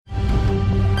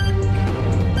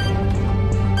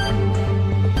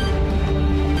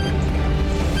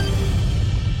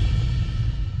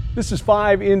This is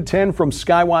 5 in 10 from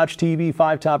Skywatch TV,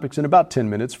 5 topics in about 10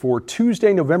 minutes for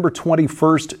Tuesday, November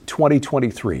 21st,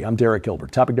 2023. I'm Derek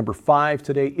Gilbert. Topic number 5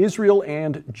 today, Israel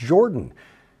and Jordan.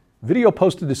 Video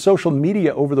posted to social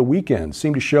media over the weekend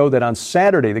seemed to show that on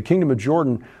Saturday, the Kingdom of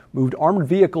Jordan moved armored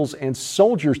vehicles and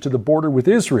soldiers to the border with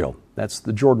Israel. That's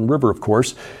the Jordan River, of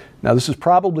course. Now, this is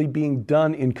probably being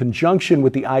done in conjunction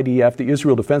with the IDF, the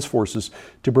Israel Defense Forces,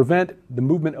 to prevent the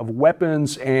movement of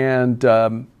weapons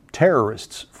and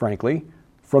terrorists, frankly,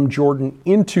 from Jordan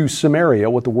into Samaria,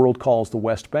 what the world calls the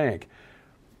West Bank.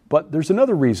 But there's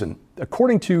another reason.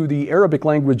 According to the Arabic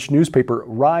language newspaper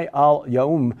Rai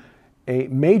al-Yaum, a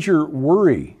major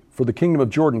worry for the Kingdom of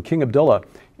Jordan, King Abdullah,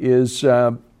 is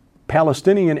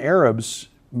Palestinian Arabs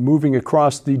moving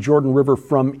across the Jordan River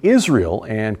from Israel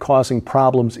and causing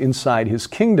problems inside his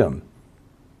kingdom.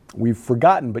 We've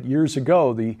forgotten, but years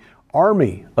ago, the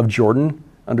army of Jordan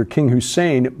under King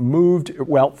Hussein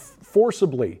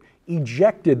forcibly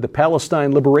ejected the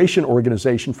Palestine Liberation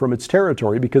Organization from its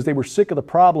territory because they were sick of the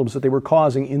problems that they were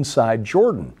causing inside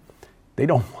Jordan. They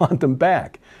don't want them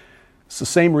back. It's the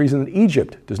same reason that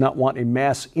Egypt does not want a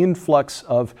mass influx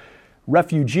of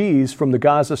refugees from the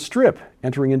Gaza Strip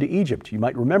entering into Egypt. You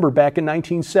might remember back in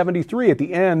 1973, at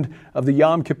the end of the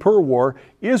Yom Kippur War,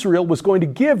 Israel was going to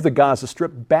give the Gaza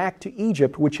Strip back to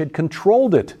Egypt, which had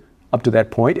controlled it up to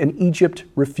that point, and Egypt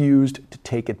refused to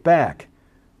take it back,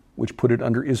 which put it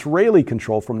under Israeli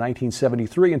control from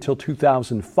 1973 until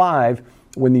 2005,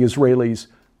 when the Israelis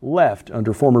left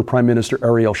under former Prime Minister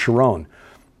Ariel Sharon.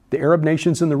 The Arab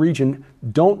nations in the region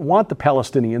don't want the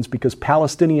Palestinians because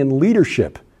Palestinian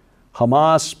leadership,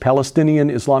 Hamas, Palestinian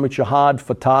Islamic Jihad,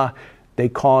 Fatah, they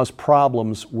cause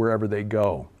problems wherever they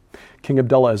go. King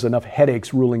Abdullah has enough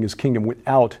headaches ruling his kingdom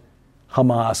without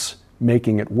Hamas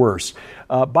making it worse.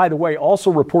 By the way,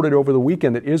 also reported over the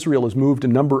weekend that Israel has moved a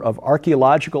number of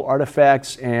archaeological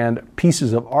artifacts and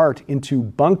pieces of art into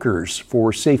bunkers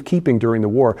for safekeeping during the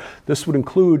war. This would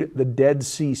include the Dead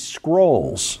Sea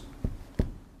Scrolls.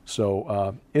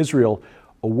 So Israel,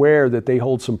 aware that they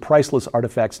hold some priceless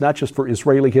artifacts, not just for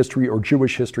Israeli history or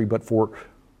Jewish history, but for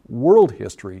world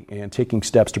history, and taking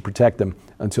steps to protect them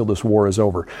until this war is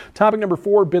over. Topic number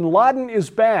 4, bin Laden is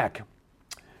back.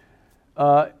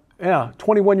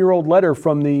 21-year-old letter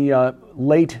from the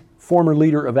late former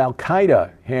leader of Al-Qaeda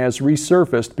has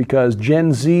resurfaced because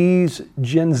Gen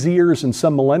Zers, and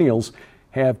some millennials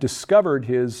have discovered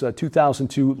his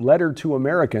 2002 letter to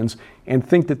Americans and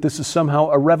think that this is somehow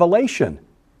a revelation.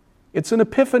 It's an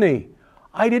epiphany.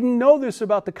 I didn't know this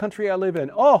about the country I live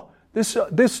in. Oh,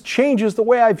 this changes the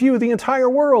way I view the entire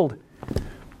world.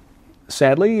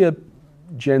 Sadly,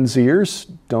 Gen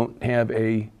Zers don't have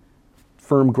a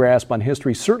firm grasp on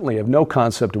history, certainly have no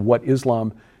concept of what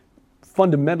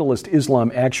fundamentalist Islam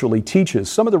actually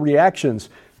teaches. Some of the reactions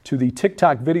to the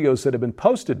TikTok videos that have been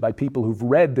posted by people who've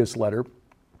read this letter,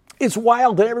 it's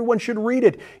wild that everyone should read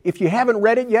it. If you haven't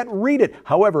read it yet, read it.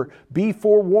 However, be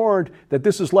forewarned that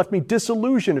this has left me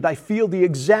disillusioned, and I feel the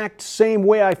exact same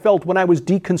way I felt when I was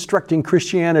deconstructing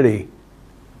Christianity.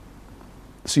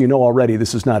 So you know already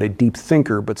this is not a deep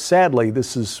thinker, but sadly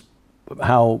this is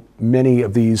how many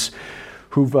of these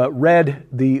who've read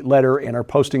the letter and are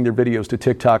posting their videos to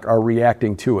TikTok are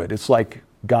reacting to it. It's like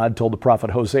God told the prophet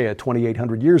Hosea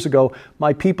 2,800 years ago,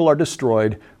 "My people are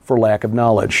destroyed for lack of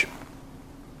knowledge."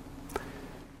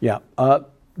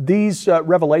 These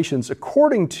revelations,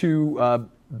 according to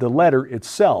the letter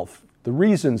itself, the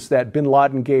reasons that bin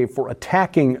Laden gave for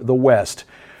attacking the West,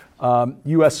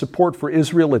 U.S. support for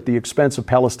Israel at the expense of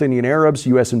Palestinian Arabs,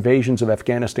 U.S. invasions of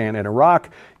Afghanistan and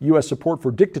Iraq, U.S. support for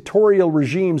dictatorial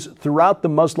regimes throughout the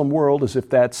Muslim world, as if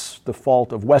that's the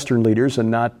fault of Western leaders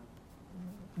and not,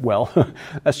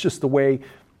 that's just the way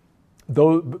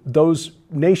those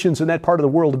nations in that part of the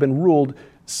world have been ruled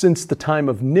since the time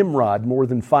of Nimrod, more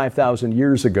than 5,000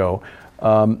 years ago.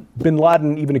 Bin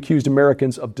Laden even accused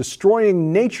Americans of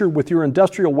destroying nature with your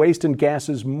industrial waste and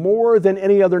gases more than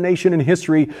any other nation in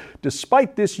history.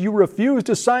 Despite this, you refused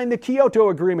to sign the Kyoto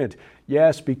Agreement.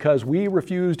 Yes, because we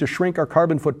refused to shrink our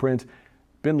carbon footprint,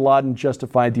 bin Laden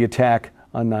justified the attack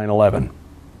on 9/11.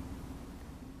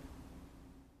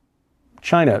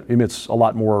 China emits a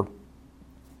lot more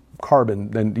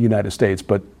carbon than the United States,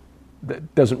 but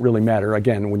that doesn't really matter.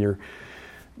 Again, when you're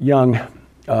young,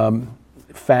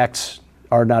 facts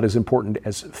are not as important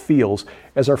as feels.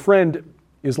 As our friend,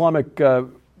 Islamic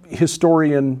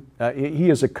historian, he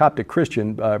is a Coptic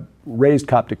Christian, raised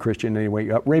Coptic Christian anyway,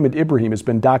 Raymond Ibrahim has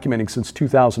been documenting since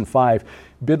 2005,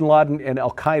 bin Laden and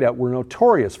Al-Qaeda were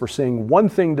notorious for saying one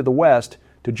thing to the West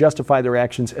to justify their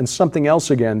actions and something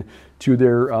else again to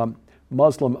their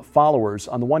Muslim followers.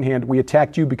 On the one hand, we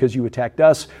attacked you because you attacked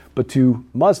us, but to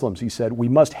Muslims, he said, we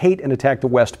must hate and attack the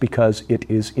West because it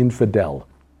is infidel.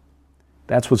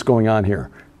 That's what's going on here.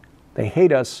 They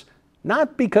hate us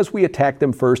not because we attacked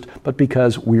them first, but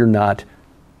because we're not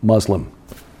Muslim.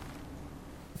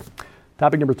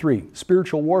 Topic number 3,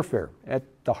 spiritual warfare. At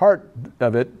the heart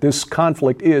of it, this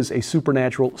conflict is a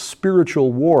supernatural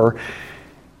spiritual war.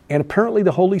 And apparently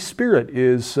the Holy Spirit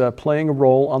is playing a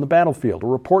role on the battlefield. A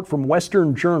report from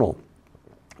Western Journal.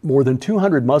 More than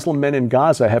 200 Muslim men in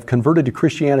Gaza have converted to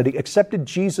Christianity, accepted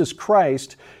Jesus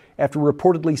Christ after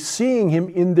reportedly seeing him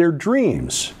in their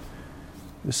dreams.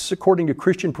 This is according to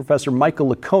Christian professor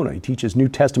Michael Licona. He teaches New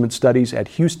Testament studies at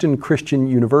Houston Christian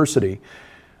University.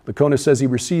 Licona says he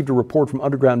received a report from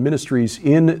underground ministries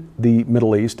in the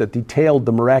Middle East that detailed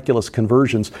the miraculous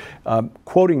conversions.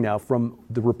 Quoting now from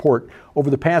the report, over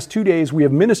the past 2 days, we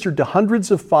have ministered to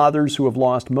hundreds of fathers who have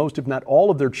lost most, if not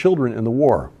all, of their children in the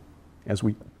war. As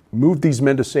we moved these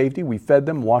men to safety, we fed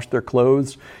them, washed their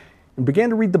clothes, and began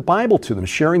to read the Bible to them,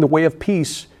 sharing the way of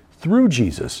peace through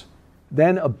Jesus.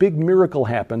 Then a big miracle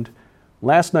happened.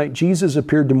 Last night, Jesus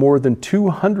appeared to more than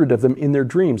 200 of them in their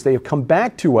dreams. They have come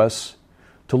back to us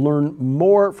to learn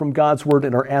more from God's word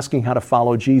and are asking how to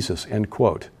follow Jesus, end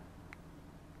quote.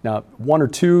 Now, 1 or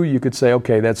 2, you could say,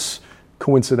 okay, that's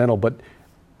coincidental, but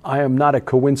I am not a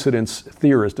coincidence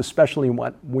theorist, especially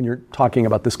when you're talking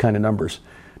about this kind of numbers.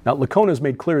 Now, Licona has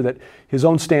made clear that his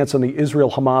own stance on the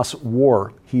Israel-Hamas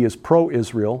war, he is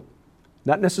pro-Israel,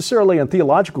 not necessarily on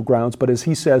theological grounds, but as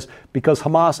he says, because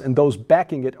Hamas and those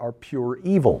backing it are pure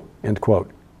evil, end quote.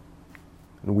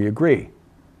 And we agree.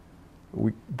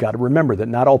 We got to remember that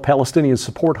not all Palestinians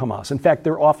support Hamas. In fact,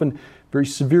 they're often very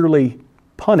severely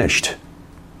punished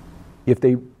if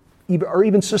they are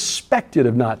even suspected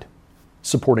of not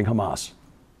supporting Hamas.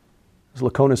 As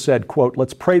Licona said, quote,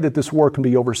 let's pray that this war can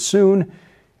be over soon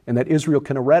and that Israel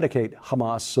can eradicate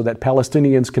Hamas so that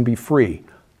Palestinians can be free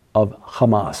of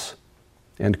Hamas,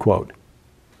 end quote.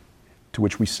 To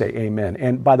which we say amen.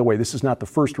 And by the way, this is not the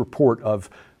first report of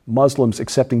Muslims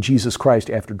accepting Jesus Christ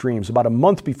after dreams. About a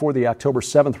month before the October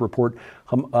 7th report,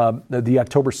 the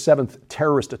October 7th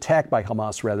terrorist attack by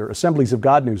Hamas, Assemblies of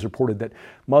God News reported that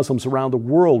Muslims around the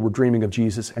world were dreaming of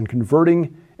Jesus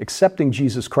and accepting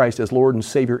Jesus Christ as Lord and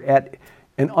Savior at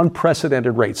an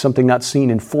unprecedented rate, something not seen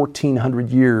in 1,400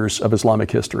 years of Islamic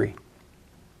history.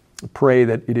 Pray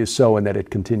that it is so and that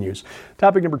it continues.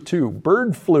 Topic number 2,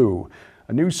 bird flu.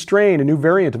 A new strain, a new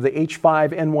variant of the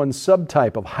H5N1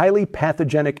 subtype of highly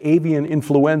pathogenic avian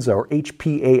influenza, or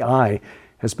HPAI,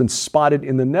 has been spotted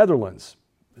in the Netherlands.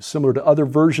 Similar to other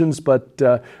versions, but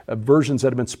versions that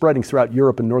have been spreading throughout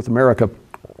Europe and North America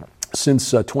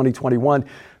since 2021.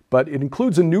 But it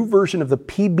includes a new version of the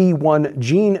PB1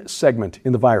 gene segment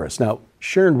in the virus. Now,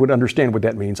 Sharon would understand what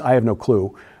that means. I have no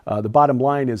clue. The bottom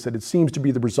line is that it seems to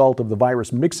be the result of the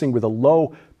virus mixing with a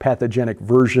low pathogenic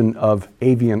version of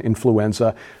avian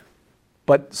influenza.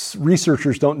 But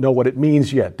researchers don't know what it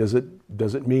means yet. Does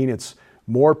it mean it's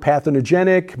more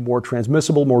pathogenic, more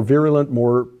transmissible, more virulent,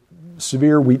 more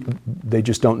severe? They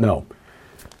just don't know.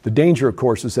 The danger, of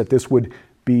course, is that this would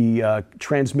be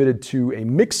transmitted to a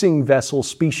mixing vessel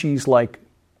species like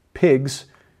pigs,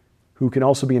 who can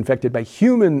also be infected by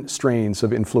human strains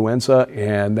of influenza,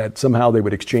 and that somehow they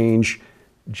would exchange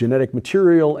genetic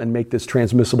material and make this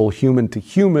transmissible human to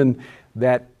human.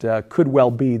 That could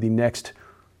well be the next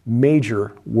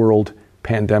major world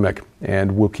pandemic,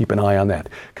 and we'll keep an eye on that.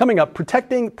 Coming up,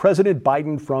 protecting President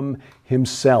Biden from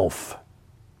himself.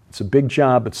 It's a big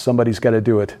job, but somebody's got to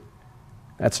do it.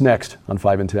 That's next on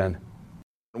 5 and 10.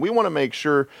 We want to make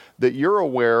sure that you're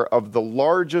aware of the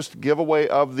largest giveaway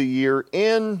of the year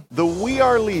in the We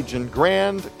Are Legion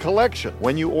Grand Collection.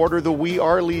 When you order the We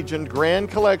Are Legion Grand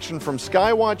Collection from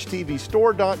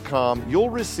SkywatchTVStore.com, you'll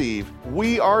receive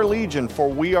We Are Legion for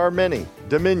We Are Many,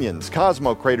 Dominions,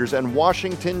 Cosmo Craters, and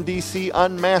Washington, D.C.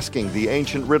 Unmasking the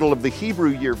Ancient Riddle of the Hebrew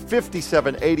Year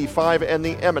 5785 and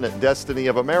the Eminent Destiny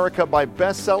of America by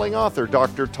best-selling author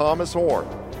Dr. Thomas Hoare.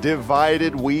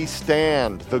 Divided We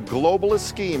Stand, the globalist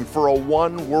scheme for a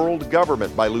one-world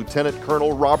government by Lieutenant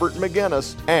Colonel Robert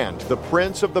McGinnis, and The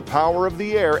Prince of the Power of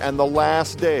the Air and the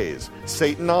Last Days,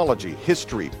 Satanology,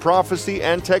 History, Prophecy,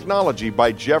 and Technology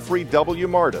by Jeffrey W.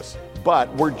 Martis.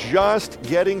 But we're just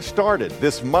getting started.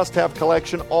 This must-have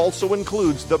collection also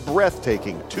includes the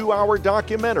breathtaking 2-hour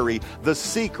documentary, The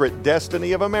Secret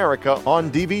Destiny of America,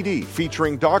 on DVD,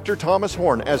 featuring Dr. Thomas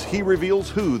Horn as he reveals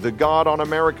who the God on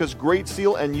America's Great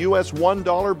Seal and U.S.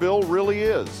 $1 bill really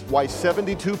is, why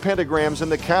 72 pentagrams in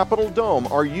the Capitol Dome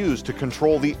are used to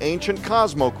control the ancient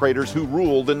cosmocrators who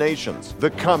rule the nations,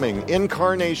 the coming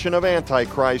incarnation of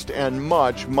Antichrist, and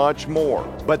much, much more.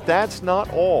 But that's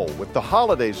not all. With the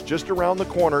holidays just around the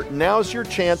corner, now's your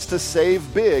chance to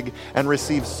save big and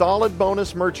receive solid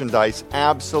bonus merchandise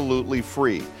absolutely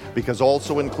free. Because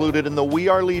also included in the We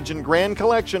Are Legion Grand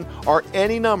Collection are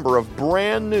any number of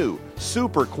brand new,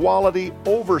 super quality,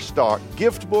 overstock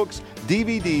gift books,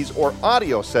 DVDs, or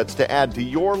audio sets to add to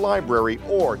your library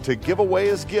or to give away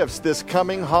as gifts this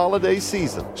coming holiday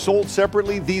season. Sold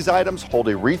separately, these items hold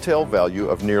a retail value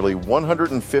of nearly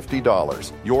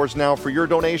 $150. Yours now for your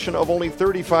donation of only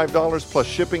 $35 plus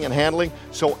shipping and handling,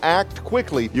 so act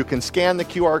quickly. You can scan the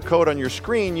QR code on your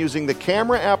screen using the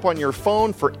camera app on your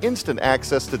phone for instant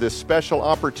access to this special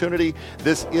opportunity.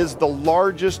 This is the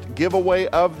largest giveaway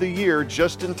of the year,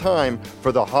 just in time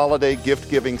for the holiday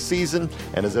gift-giving season,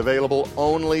 and is available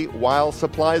only while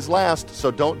supplies last,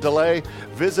 so don't delay.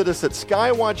 Visit us at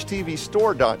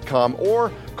skywatchtvstore.com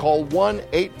or call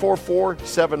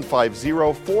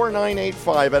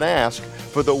 1-844-750-4985 and ask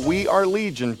for the We Are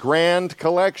Legion Grand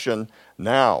Collection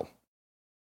now.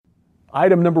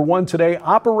 Item number 1 today,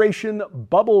 Operation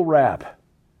Bubble Wrap.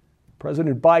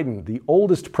 President Biden, the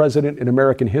oldest president in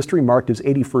American history, marked his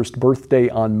 81st birthday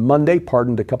on Monday,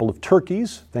 pardoned a couple of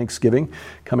turkeys. Thanksgiving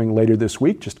coming later this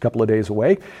week, just a couple of days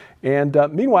away. And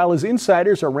meanwhile, his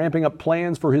insiders are ramping up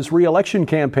plans for his re-election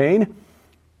campaign,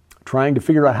 trying to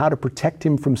figure out how to protect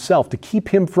him from himself, to keep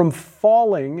him from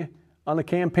falling on the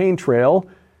campaign trail.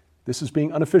 This is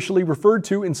being unofficially referred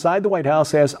to inside the White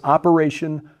House as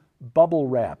Operation Bubble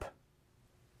Wrap.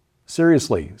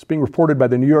 Seriously, it's being reported by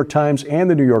the New York Times and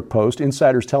the New York Post.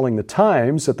 Insiders telling the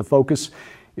Times that the focus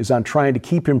is on trying to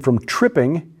keep him from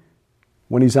tripping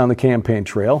when he's on the campaign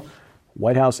trail.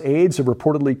 White House aides have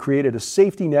reportedly created a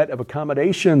safety net of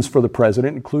accommodations for the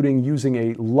president, including using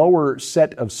a lower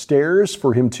set of stairs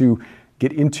for him to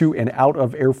get into and out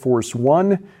of Air Force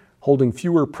One, holding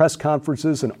fewer press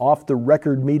conferences and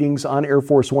off-the-record meetings on Air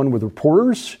Force One with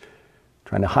reporters,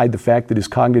 trying to hide the fact that his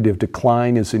cognitive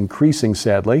decline is increasing,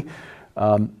 sadly.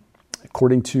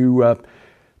 According to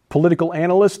political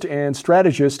analyst and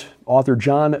strategist, author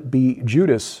John B.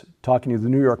 Judas, talking to the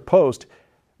New York Post,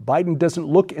 Biden doesn't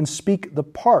look and speak the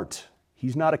part.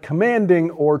 He's not a commanding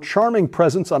or charming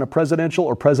presence on a presidential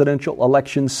or presidential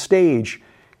election stage,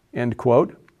 end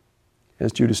quote.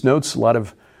 As Judas notes, a lot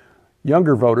of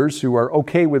younger voters who are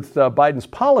okay with Biden's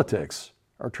politics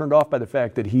are turned off by the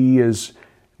fact that he is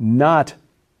not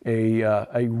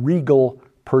a regal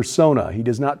persona. He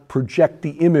does not project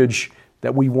the image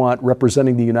that we want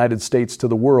representing the United States to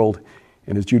the world.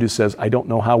 And as Judas says, I don't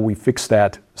know how we fix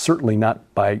that, certainly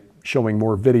not by showing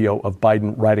more video of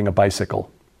Biden riding a bicycle,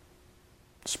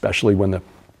 especially when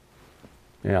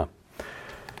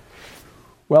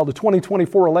Well, the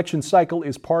 2024 election cycle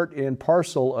is part and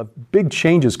parcel of big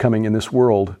changes coming in this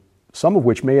world, some of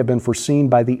which may have been foreseen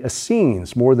by the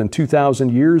Essenes more than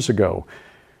 2,000 years ago.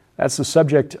 That's the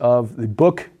subject of the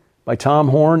book by Tom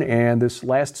Horn and this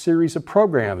last series of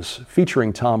programs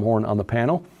featuring Tom Horn on the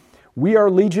panel. We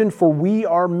Are Legion, for We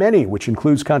Are Many, which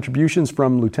includes contributions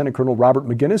from Lieutenant Colonel Robert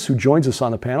McGinnis, who joins us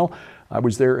on the panel. I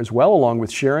was there as well, along with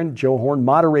Sharon. Joe Horn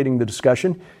moderating the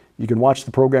discussion. You can watch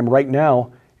the program right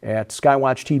now at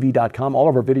skywatchtv.com. All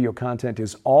of our video content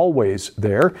is always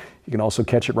there. You can also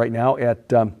catch it right now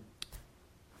at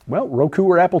Roku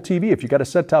or Apple TV. If you've got a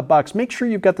set-top box, make sure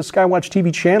you've got the Skywatch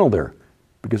TV channel there,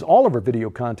 because all of our video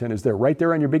content is there, right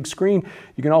there on your big screen.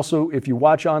 You can also, if you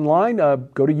watch online,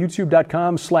 go to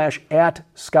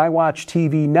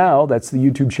youtube.com/@SkywatchTV Now. That's the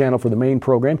YouTube channel for the main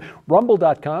program.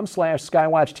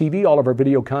 Rumble.com/SkywatchTV. All of our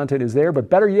video content is there. But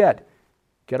better yet,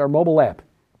 get our mobile app.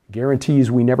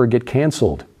 Guarantees we never get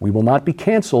canceled. We will not be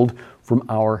canceled from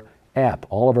our app.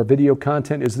 All of our video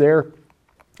content is there.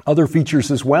 Other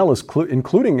features as well,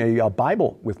 including a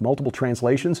Bible with multiple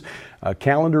translations, a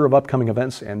calendar of upcoming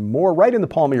events, and more right in the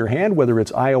palm of your hand, whether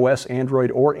it's iOS,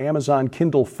 Android, or Amazon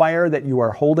Kindle Fire that you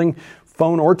are holding,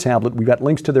 phone or tablet. We've got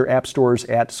links to their app stores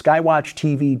at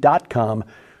skywatchtv.com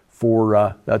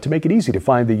to make it easy to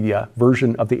find the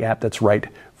version of the app that's right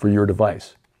for your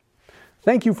device.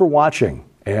 Thank you for watching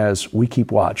as we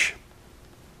keep watch.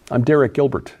 I'm Derek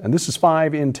Gilbert, and this is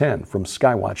 5 in 10 from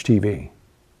Skywatch TV.